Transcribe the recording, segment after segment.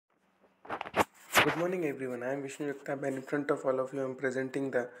Good morning, everyone. I am Vishnu Jagtap, and in front of all of you, I am presenting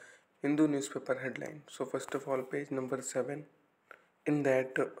the Hindu newspaper headline. So, first of all, page number 7. In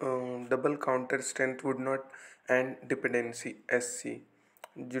that, double counter strength would not end dependency. SC.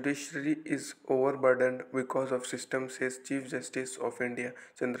 Judiciary is overburdened because of system, says Chief Justice of India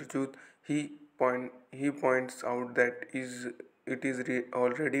Chandrachud. He points out that it is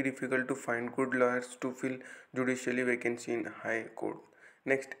already difficult to find good lawyers to fill judiciary vacancy in High Court.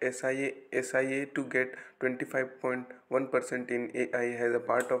 Next, SIA to get 25.1% in AI has a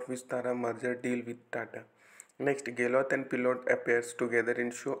part of Vistara merger deal with Tata. Next, Gehlot and Pilot appears together in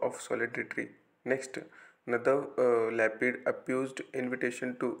show of solidarity. Next, Nadav Lapid accused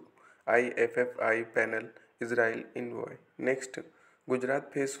invitation to IFFI panel Israel envoy. Next,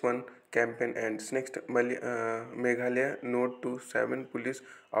 Gujarat Phase 1 campaign ends. Next, Meghalaya note to 7 police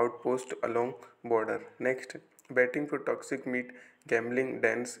outposts along border. Next, betting for toxic meat gambling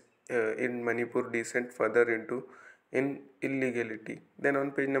dens in Manipur descent further into in illegality. Then on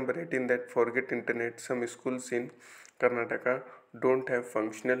page number 18, that forget internet, some schools in Karnataka don't have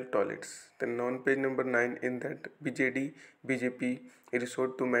functional toilets. Then on page number 9, in that BJP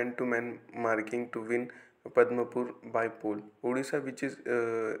resort to man marking to win Padmapur by poll. Odisha, which is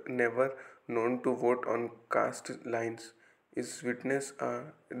never known to vote on caste lines, is witness a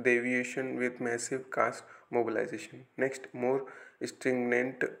deviation with massive caste mobilization. Next, more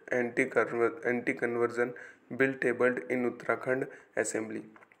stringent anti-conversion bill tabled in Uttarakhand Assembly.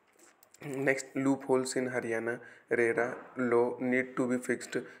 Next, loopholes in Haryana RERA law need to be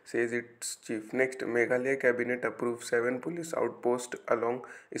fixed, says its chief. Next, Meghalaya cabinet approves 7 police outposts along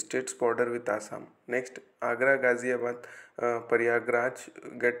state's border with Assam. Next, Agra Ghaziabad Prayagraj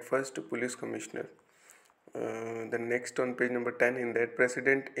get first police commissioner. The next on page number 10, in that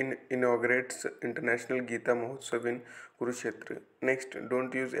president inaugurates International Gita Mahotsav in Kurukshetra. Next,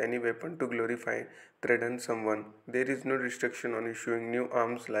 don't use any weapon to glorify, threaten someone. There is no restriction on issuing new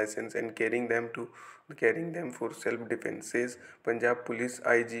arms license and carrying them for self-defense, says Punjab Police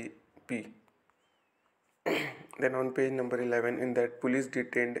IGP. Then on page number 11, in that police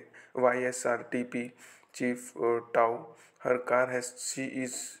detained YSRTP chief Tau. Her car she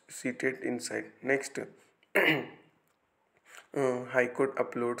is seated inside. Next, High Court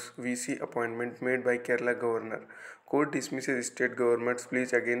uploads VC appointment made by Kerala Governor. Court dismisses state government's plea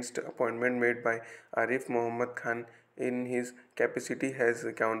against appointment made by Arif Mohammad Khan in his capacity as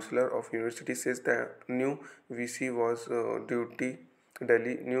a councillor of university, says the new VC was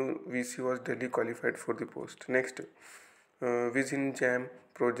Delhi qualified for the post. Next, Vision Jam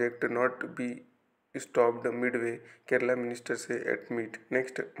project not be stopped midway, Kerala minister say at meet.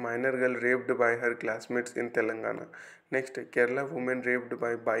 Next, minor girl raped by her classmates in Telangana. Next, Kerala woman raped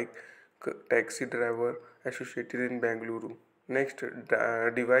by bike taxi driver associated in Bengaluru. Next,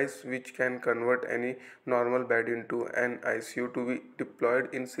 device which can convert any normal bed into an ICU to be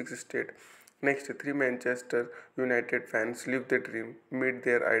deployed in 6 states. Next, 3 Manchester United fans live the dream, meet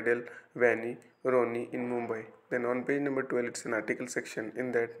their idol Vani Roni in Mumbai. Then on page number 12, it's an article section,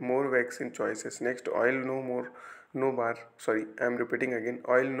 in that more vaccine choices. Next, oil no more, no bar. Sorry, I am repeating again.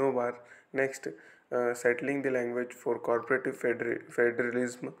 Oil no bar. Next, settling the language for cooperative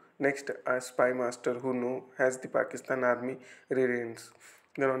federalism. Next, a spy master who has the Pakistan army reigns.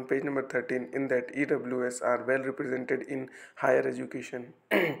 Then on page number 13, in that EWS are well represented in higher education.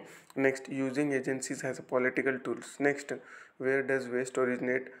 Next, using agencies as a political tools. Next, where does waste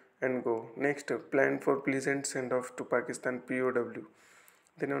originate and go? Next, plan for pleasant send off to Pakistan POW.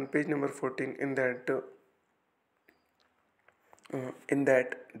 Then on page number 14, in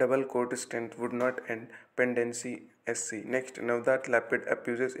that double court strength would not end pendency SC. Next, Navdat Lapid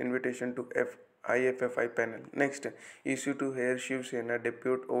appeases invitation to IFFI panel. Next, issue to hear Shiv Sena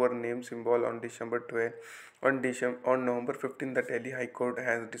debut over name symbol on December 12. On November 15, the Delhi High Court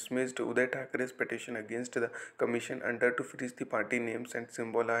has dismissed Uday Thackeray's petition against the commission under to freeze the party names and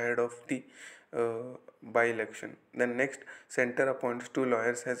symbol ahead of the by-election. Then next, center appoints 2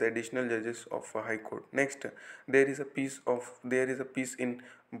 lawyers as additional judges of High Court. Next, there is a piece in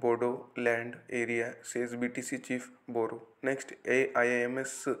Bodo land area, says BTC chief Boro. Next,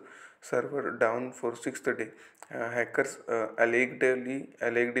 IIMS server down for 6th day. Hackers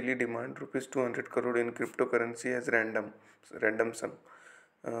allegedly demand rupees 200 crore in cryptocurrency as random sum.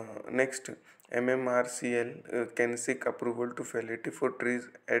 Next, MMRCL can seek approval to fell 84 trees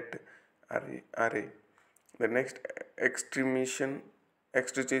at RA. The next, extremism,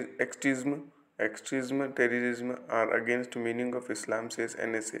 terrorism are against meaning of Islam, says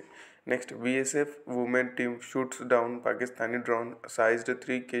NSA. Next, BSF women team shoots down Pakistani drone sized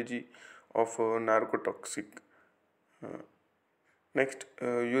 3 kg of narcotoxic. Next,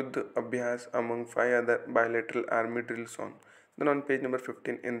 Yuddh Abhyas among 5 other bilateral army drills on. Then on page number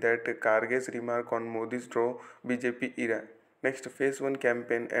 15, in that Karge's remark on Modi's draw BJP era. Next, phase 1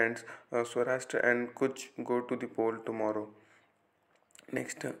 campaign ends, Swarashtra and Kuch go to the poll tomorrow.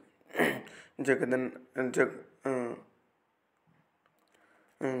 Next, Jagadan, Jag, uh,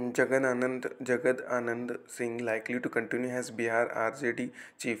 Jagad Anand Singh likely to continue as Bihar RJD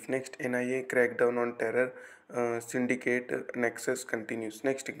chief. Next, NIA crackdown on terror syndicate nexus continues.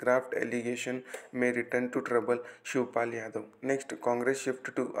 Next, graft allegation may return to trouble Shivpal Yadav. Next, Congress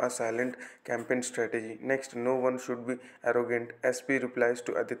shift to a silent campaign strategy. Next, no one should be arrogant. SP replies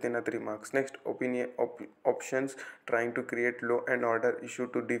to Adityanath remarks. Next, options trying to create law and order issue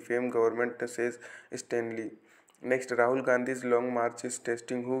to defame government, says Stanley. Next, Rahul Gandhi's long march is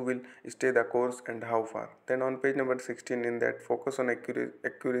testing who will stay the course and how far. Then on page number 16, in that focus on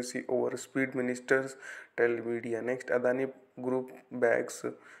accuracy over speed, ministers tell media. Next, Adani Group bags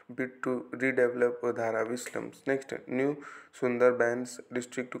bid to redevelop Dharavi slums. Next, new Sundarbans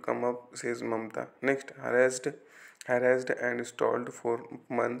district to come up, says Mamta. Next, harassed and stalled for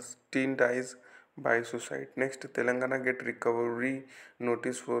months, teen dies by suicide. Next, Telangana get recovery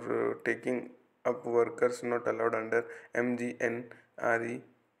notice for taking up workers not allowed under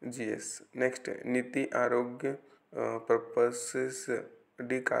MGNREGS. Next, Niti Arogya purposes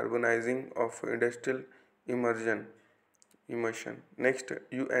decarbonizing of industrial immersion. Next,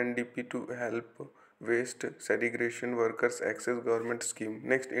 UNDP to help waste segregation workers access government scheme.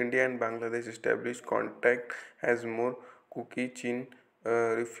 Next, India and Bangladesh establish contact as more Kuki-Chin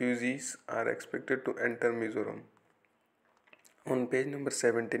refugees are expected to enter Mizoram. On page number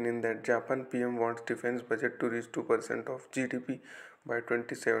 17, in that Japan PM wants defense budget to reach 2% of GDP by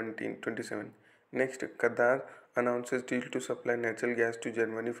 2027. Next, Qatar announces deal to supply natural gas to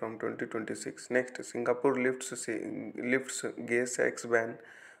Germany from 2026. Next, Singapore lifts gay sex ban,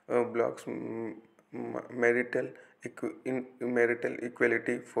 blocks marital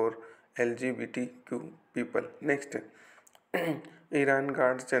equality for LGBTQ people. Next, Iran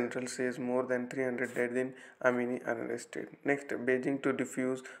Guards General says more than 300 dead in Amini are arrested. Next, Beijing to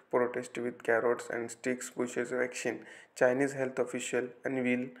defuse protest with carrots and sticks pushes vaccine. Chinese health official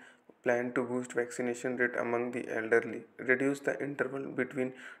unveil plan to boost vaccination rate among the elderly. Reduce the interval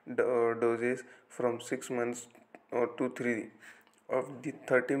between doses from 6 months or to 3. Of the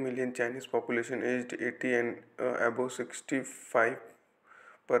 30 million Chinese population aged 80 and above,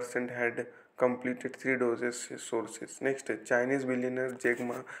 65% had completed 3 doses, sources. Next, Chinese billionaire Jack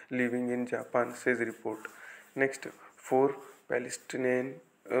Ma living in Japan, says report. Next, 4 Palestinians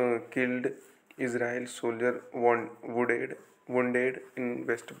killed, Israel soldier wounded in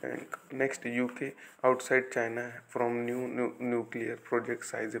West Bank. Next, UK outside China from new nuclear project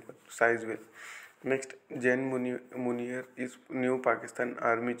Sizewell. Next, Jen Munir is new Pakistan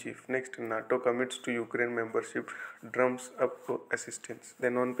Army chief. Next, NATO commits to Ukraine membership, drums up assistance.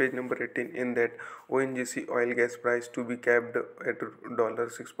 Then on page number 18, in that ONGC oil gas price to be capped at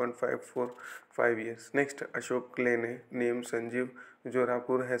 $6.5 for 5 years. Next, Ashok Lane names Sanjeev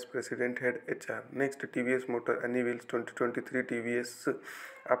Jorapur as president head HR. Next, TVS Motor unveils 2023 TVS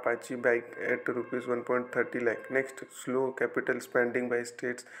Apache bike at rupees 1.30 lakh. Next, slow capital spending by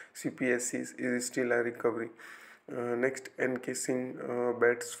states CPSCs is still a recovery. Next, encasing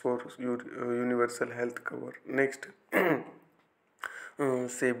bets for universal health cover. Next,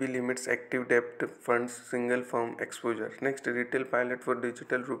 SEBI limits active debt funds single firm exposure. Next, retail pilot for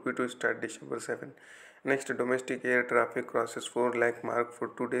digital rupee to start December 7. Next, domestic air traffic crosses 4 lakh mark for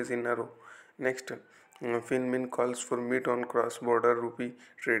 2 days in a row. Next, FinMin calls for meat on cross-border rupee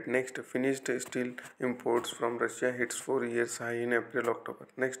trade. Next, finished steel imports from Russia hits 4 years high in April-October.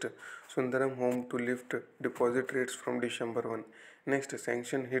 Next, Sundaram home to lift deposit rates from December 1. Next,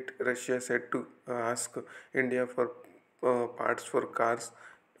 sanction hit Russia said to ask India for parts for cars,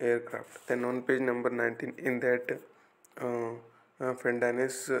 aircraft. Then on page number 19, in that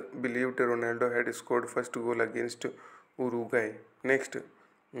Fernandes believed Ronaldo had scored first goal against Uruguay. Next,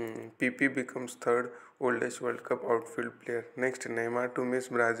 PP becomes third oldest World Cup outfield player. Next, Neymar to miss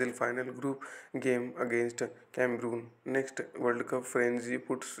Brazil final group game against Cameroon. Next, World Cup frenzy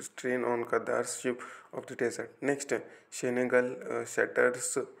puts strain on Qatar's ship of the desert. Next, Senegal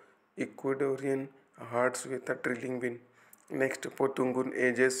shatters Ecuadorian hearts with a thrilling win. Next, Potungun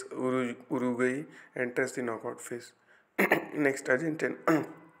ages Uruguay enters the knockout phase. Next, Argentina.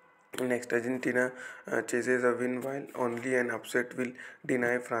 Next, Argentina chases a win while only an upset will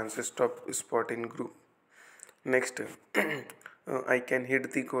deny France's top spot in group. Next, I can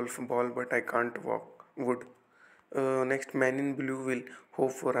hit the golf ball but I can't walk wood. Next, Man in Blue will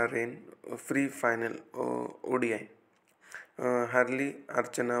hope for a rain free final ODI. Harley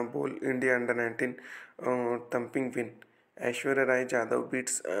Archana Bowl India under 19 thumping win. Aishwarya Rai Jadhav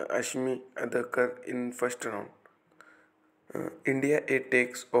beats Ashmi Adakar in first round. India A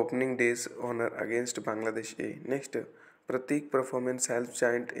takes opening day's honor against Bangladesh A. Next, Pratik performance helps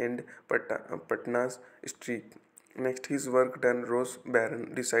Giant end Patna's streak. Next, his work done Rose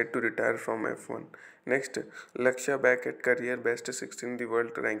Baron decide to retire from F1. Next, Lakshya back at career best 16 in the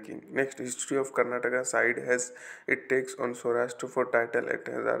world ranking. Next, history of Karnataka side has it takes on Saurashtra for title at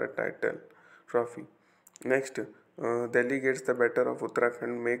Hazara title trophy. Next, Delhi gets the better of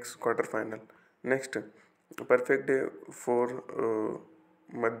Uttarakhand makes quarterfinal. Next, perfect day for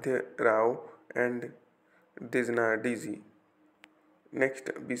Madhya Rao and DZ. Next,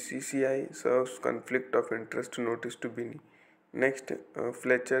 BCCI serves conflict of interest notice to Bini. Next,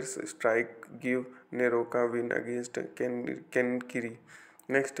 Fletcher's strike give Neroka win against Ken Kiri.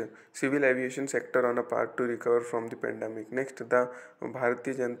 Next, civil aviation sector on a path to recover from the pandemic. Next, the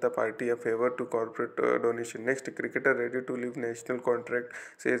Bharatiya Janata Party a favor to corporate donation. Next, cricketer ready to leave national contract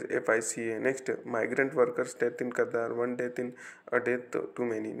says FICA. Next, migrant workers death in Qatar, one death in a death too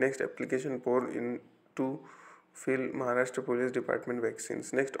many. Next, application pour in to fill Maharashtra Police Department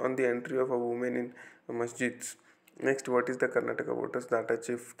vaccines. Next, on the entry of a woman in masjids. Next, what is the Karnataka voters data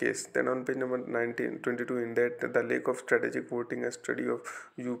chief case? Then on page number 1922, in that the lack of strategic voting, a study of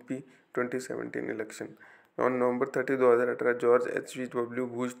UP 2017 election. On November 30, 2018, George H.W.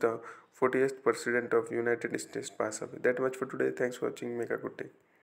 Bush, the 40th President of United States, passed away. That much for today. Thanks for watching. Make a good day.